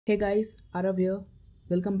Hey guys, Arav here.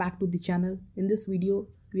 Welcome back to the channel. In this video,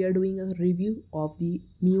 we are doing a review of the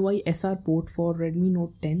Miui SR port for Redmi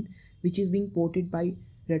Note 10, which is being ported by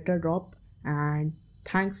Retardrop. And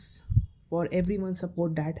thanks for everyone's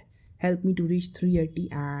support that helped me to reach 380,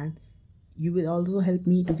 and you will also help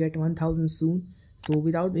me to get 1000 soon. So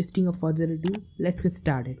without wasting a further ado, let's get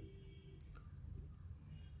started.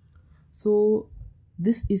 So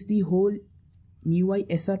this is the whole Miui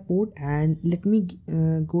SR port, and let me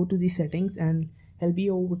go to the settings and help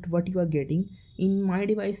you out what you are getting. In my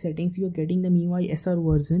device settings, you are getting the Miui SR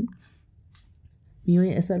version,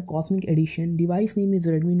 Miui SR Cosmic Edition. Device name is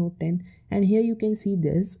Redmi Note 10, and here you can see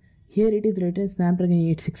this. Here it is written Snapdragon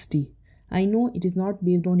 860. I know it is not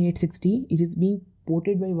based on 860. It is being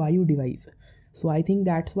ported by Vayu device, so I think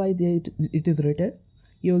that's why it is written.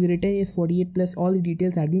 Your written is 48 plus. All the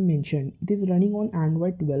details have been mentioned. It is running on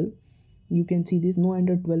Android 12. You can see this, no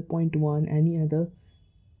Android 12.1 any other,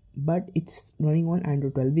 but it's running on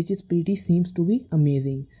Android 12, which is pretty seems to be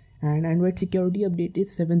amazing. And Android security update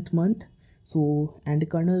is 7th month. So, and the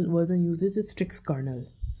kernel version uses a Strix kernel.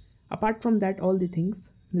 Apart from that, all the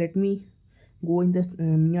things, let me go in this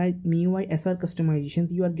Miui SR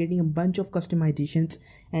customizations. You are getting a bunch of customizations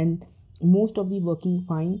and most of the working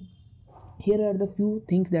fine. Here are the few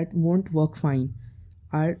things that won't work fine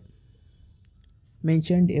are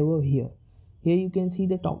mentioned over here. Here you can see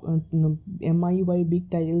the top MIUI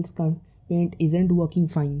big titles paint isn't working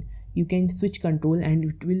fine. You can switch control and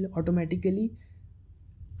it will automatically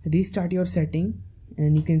restart your setting,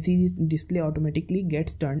 and you can see this display automatically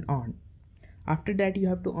gets turned on. After that, you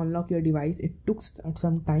have to unlock your device. It took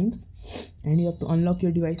some times, and you have to unlock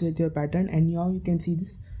your device with your pattern, and now you can see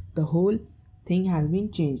this, the whole thing has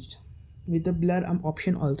been changed with the blur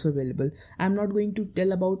option also available. I'm not going to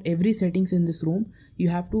tell about every settings in this room. You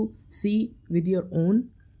have to see with your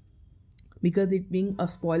own, because it being a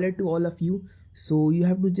spoiler to all of you. So you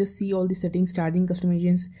have to just see all the settings, charging,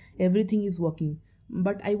 customizations, everything is working.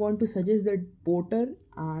 But I want to suggest that porter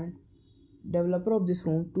and developer of this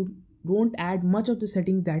ROM to don't add much of the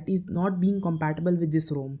settings that is not being compatible with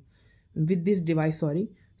this ROM, with this device, sorry.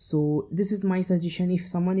 So this is my suggestion. If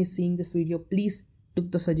someone is seeing this video, please took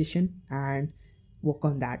the suggestion and work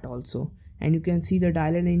on that also. And you can see the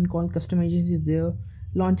dial and in call customizations is there.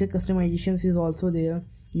 Launcher customizations is also there.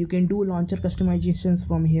 You can do launcher customizations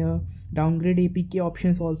from here. Downgrade APK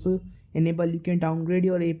options also enable. You can downgrade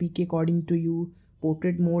your APK according to you.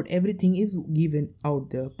 Portrait mode, everything is given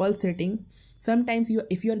out there. Pulse setting, sometimes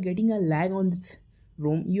if you are getting a lag on this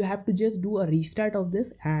ROM, you have to just do a restart of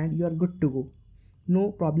this and you are good to go.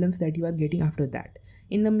 No problems that you are getting after that.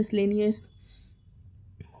 In the miscellaneous,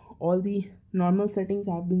 all the normal settings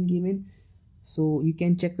have been given, so you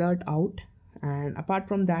can check that out. And apart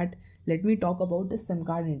from that, let me talk about the SIM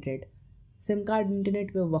card internet. SIM card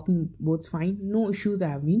internet were working both fine. No issues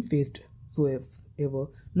have been faced so ever.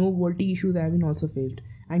 No VoLTE issues have been also faced.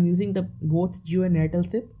 I'm using the both Jio and Airtel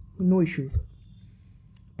SIM, no issues.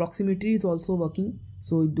 Proximity is also working,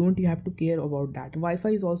 so don't you have to care about that. Wi-Fi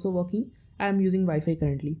is also working. I am using Wi-Fi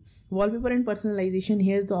currently. Wallpaper and personalization.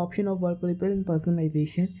 Here's the option of wallpaper and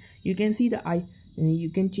personalization. You can see the you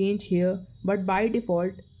can change here, but by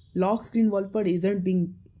default lock screen wallpaper isn't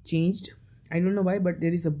being changed. I don't know why, but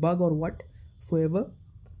there is a bug or whatsoever.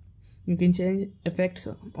 You can change effects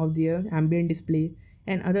of the ambient display,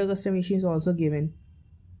 and other customizations also given.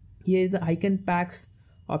 Here is the icon packs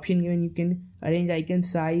option given. You can arrange icon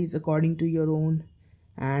size according to your own,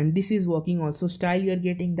 and this is working also. Style, you are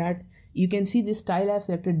getting that. You can see this style. I have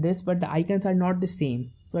selected this, but the icons are not the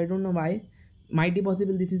same, so I don't know why. Might be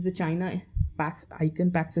possible this is the China packs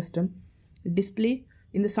icon pack system. Display,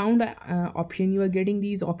 in the sound option, you are getting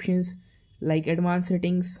these options like advanced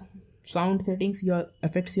settings, sound settings. Your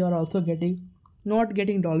effects you are also getting, not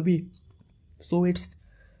getting Dolby, so it's,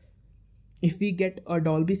 if we get a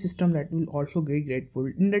Dolby system, that will also be grateful.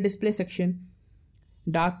 In the display section,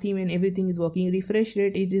 dark theme and everything is working. Refresh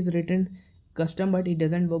rate, it is written custom, but it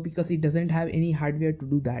doesn't work because it doesn't have any hardware to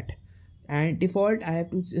do that. And default, I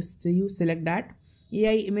have to just select that.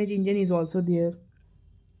 AI image engine is also there.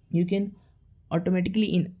 You can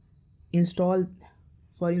automatically install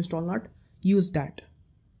not use that.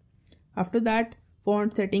 After that,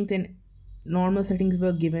 font settings and normal settings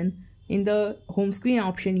were given. In the home screen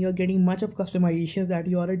option, you are getting much of customizations that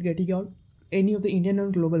you aren't getting on any of the Indian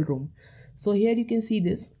or global ROM. So here you can see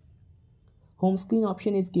this home screen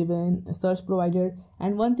option is given, search provided.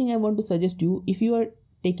 And one thing I want to suggest you, if you are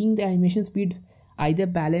taking the animation speed either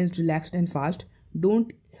balanced, relaxed and fast,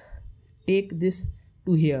 don't take this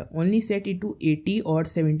to here. Only set it to 80 or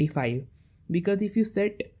 75, because if you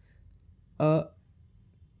set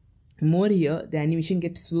more here, the animation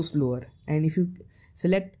gets so slower, and if you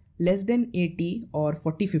select less than 80 or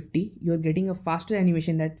 40-50, you're getting a faster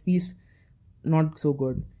animation that feels not so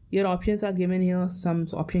good. Your options are given here. Some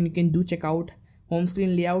option you can do checkout. Home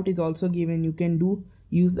screen layout is also given. You can do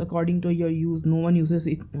use according to your use. No one uses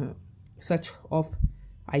it such of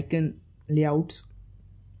icon layouts.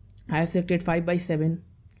 I have selected 5x7.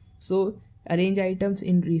 So arrange items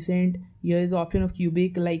in recent. Here is the option of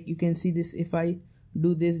cubic. Like you can see this, if I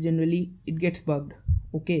do this, generally it gets bugged.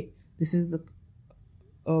 Okay, this is the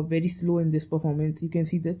very slow in this performance. You can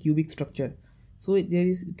see the cubic structure. So there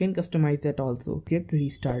is, you can customize that also. Get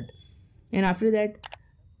restart, and after that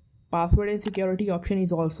password and security option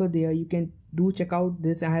is also there. You can do check out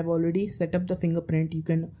this. I have already set up the fingerprint.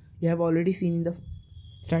 You have already seen in the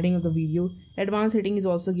starting of the video. Advanced setting is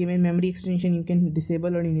also given. Memory extension you can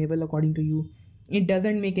disable or enable according to you. It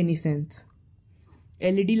doesn't make any sense.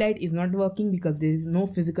 LED light is not working because there is no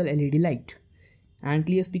physical LED light, and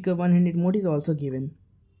clear speaker 100 mode is also given.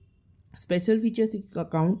 Special features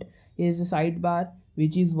account is the sidebar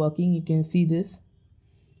which is working. You can see this.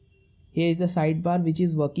 Here is the sidebar which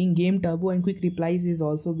is working. Game turbo and quick replies is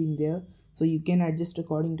also being there, so you can adjust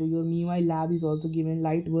according to your. Miui lab is also given.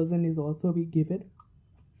 Light version is also being given.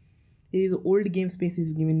 There is old game space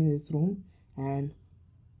is given in this room, and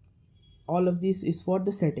all of this is for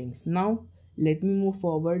the settings. Now let me move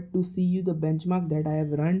forward to see you the benchmark that I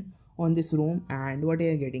have run on this ROM and what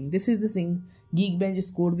you are getting. This is the thing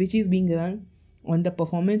Geekbench code which is being run on the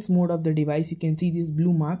performance mode of the device. You can see this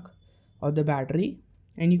blue mark of the battery,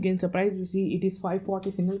 and you can surprise to see it is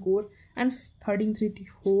 540 single core and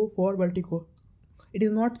 1334 multi-core. It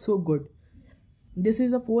is not so good. This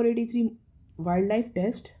is a 483 wildlife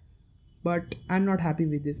test, but I'm not happy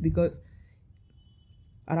with this because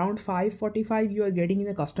around 545 you are getting in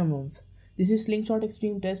the custom ROMs. This is slingshot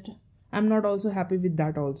extreme test. I'm not also happy with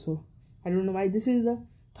that also. I don't know why. This is the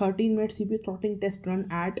 13-minute CPU throttling test run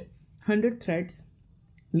at 100 threads.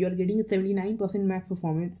 You are getting a 79% max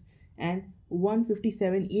performance and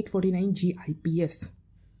 157,849 GIPS.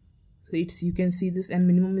 So it's, you can see this, and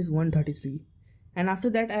minimum is 133. And after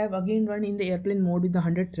that I have again run in the airplane mode with the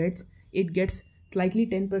 100 threads. It gets slightly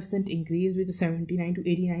 10% increase with 79 to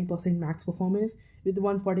 89% max performance with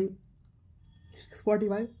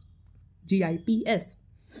 145 GIPS.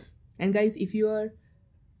 And guys, if you are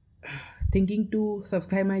thinking to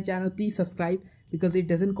subscribe my channel, please subscribe because it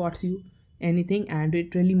doesn't cost you anything and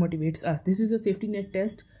it really motivates us. This is a safety net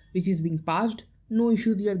test which is being passed. No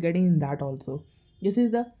issues you are getting in that also. This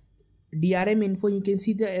is the DRM info. You can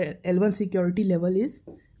see the L1 security level is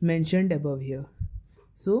mentioned above here.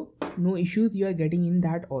 So no issues you are getting in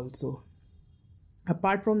that also.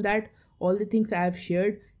 Apart from that, all the things I have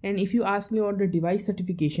shared. And if you ask me about the device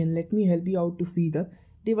certification, let me help you out to see the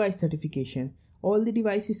device certification. All the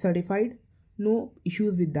device is certified. No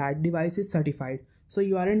issues with that. Device is certified. So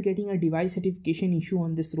you aren't getting a device certification issue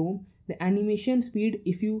on this ROM. The animation speed,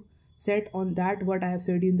 if you set on that what I have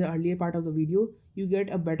said in the earlier part of the video, you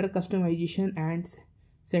get a better customization and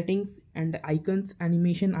settings, and the icons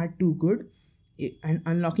animation are too good. And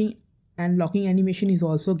unlocking and locking animation is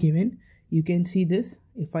also given. You can see this.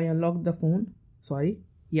 If I unlock the phone,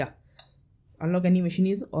 unlock animation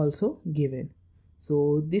is also given.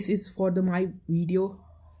 So this is for my video,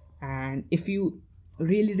 and if you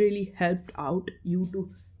really helped out you to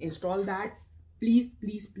install that, please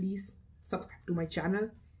subscribe to my channel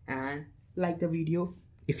and like the video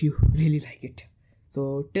if you really like it.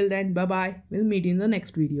 So till then, bye bye. We'll meet in the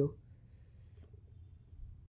next video.